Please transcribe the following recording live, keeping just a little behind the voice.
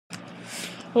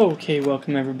Okay,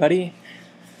 welcome everybody.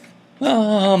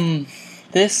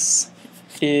 This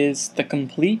is the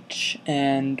complete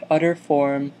and utter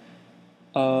form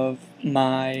of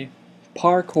my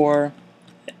parkour.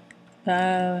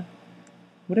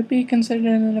 Would it be considered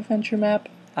an adventure map?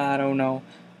 I don't know.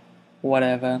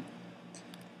 Whatever.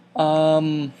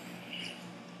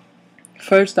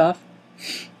 First off,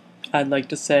 I'd like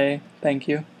to say thank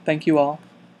you. Thank you all.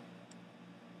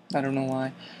 I don't know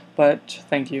why, but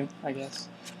thank you, I guess.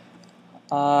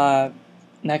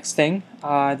 Next thing,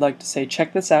 I'd like to say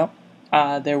check this out.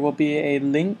 There will be a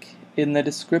link in the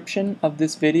description of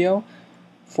this video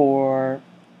to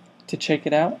check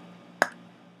it out.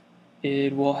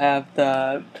 It will have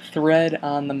the thread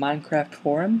on the Minecraft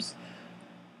forums,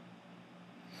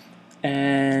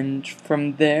 and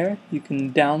from there you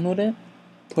can download it,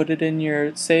 put it in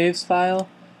your saves file,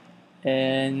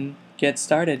 and get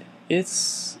started.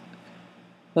 Let's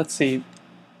see,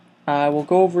 we'll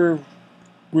go over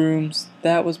rooms.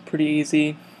 That was pretty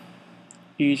easy.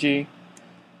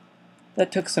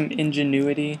 That took some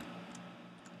ingenuity,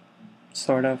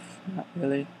 sort of, not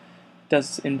really.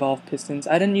 Does involve pistons.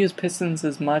 I didn't use pistons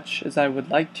as much as I would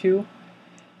like to,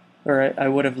 or I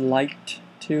would have liked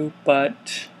to,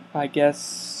 but I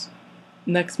guess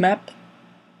next map,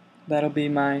 that'll be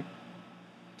my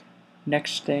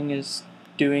next thing, is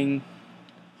doing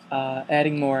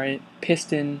adding more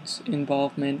pistons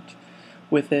involvement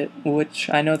with it, which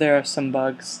I know there are some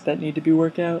bugs that need to be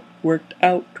worked out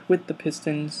with the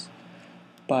pistons,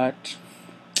 but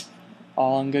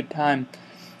all in good time.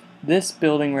 This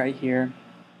building right here,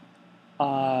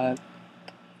 yeah,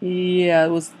 it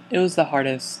was the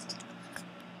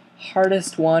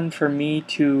hardest one for me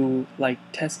to like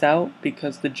test out,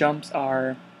 because the jumps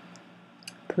are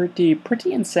pretty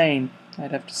insane,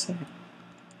 I'd have to say.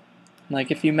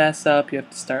 Like, if you mess up, you have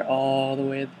to start all the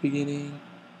way at the beginning.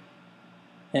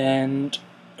 And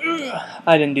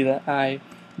I didn't do that. I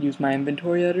used my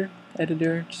inventory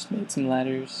editor, just made some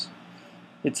ladders.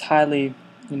 It's highly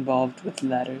involved with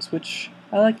ladders, which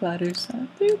I like ladders.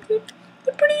 They're pretty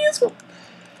useful.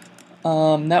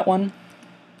 That one,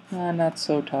 not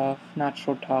so tough.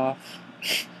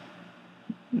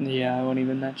 Yeah, I won't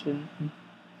even mention.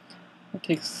 It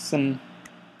takes some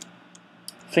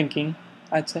thinking,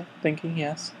 I'd say. Thinking,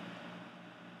 yes.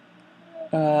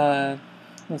 Let's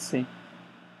see.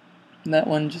 That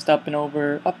one just up and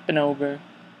over,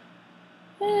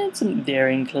 and some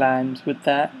daring climbs with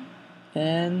that,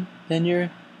 and then your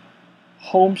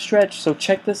home stretch. So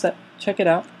check it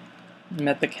out. I'm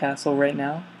at the castle right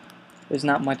now. There's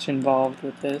not much involved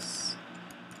with this,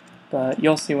 but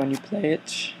you'll see when you play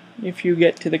it. If you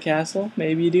get to the castle,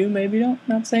 maybe you do, maybe you don't,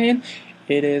 not saying.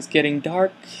 It is getting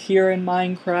dark here in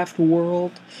Minecraft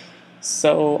world,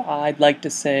 so I'd like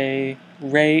to say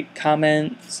rate,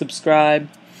 comment, subscribe,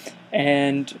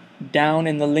 and down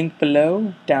in the link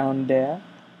below, down there,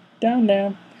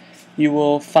 you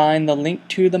will find the link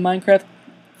to the Minecraft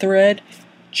thread.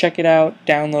 Check it out,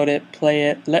 download it, play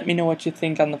it, let me know what you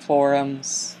think on the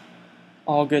forums.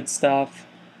 All good stuff.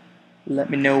 Let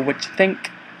me know what you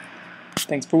think.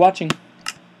 Thanks for watching.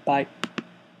 Bye.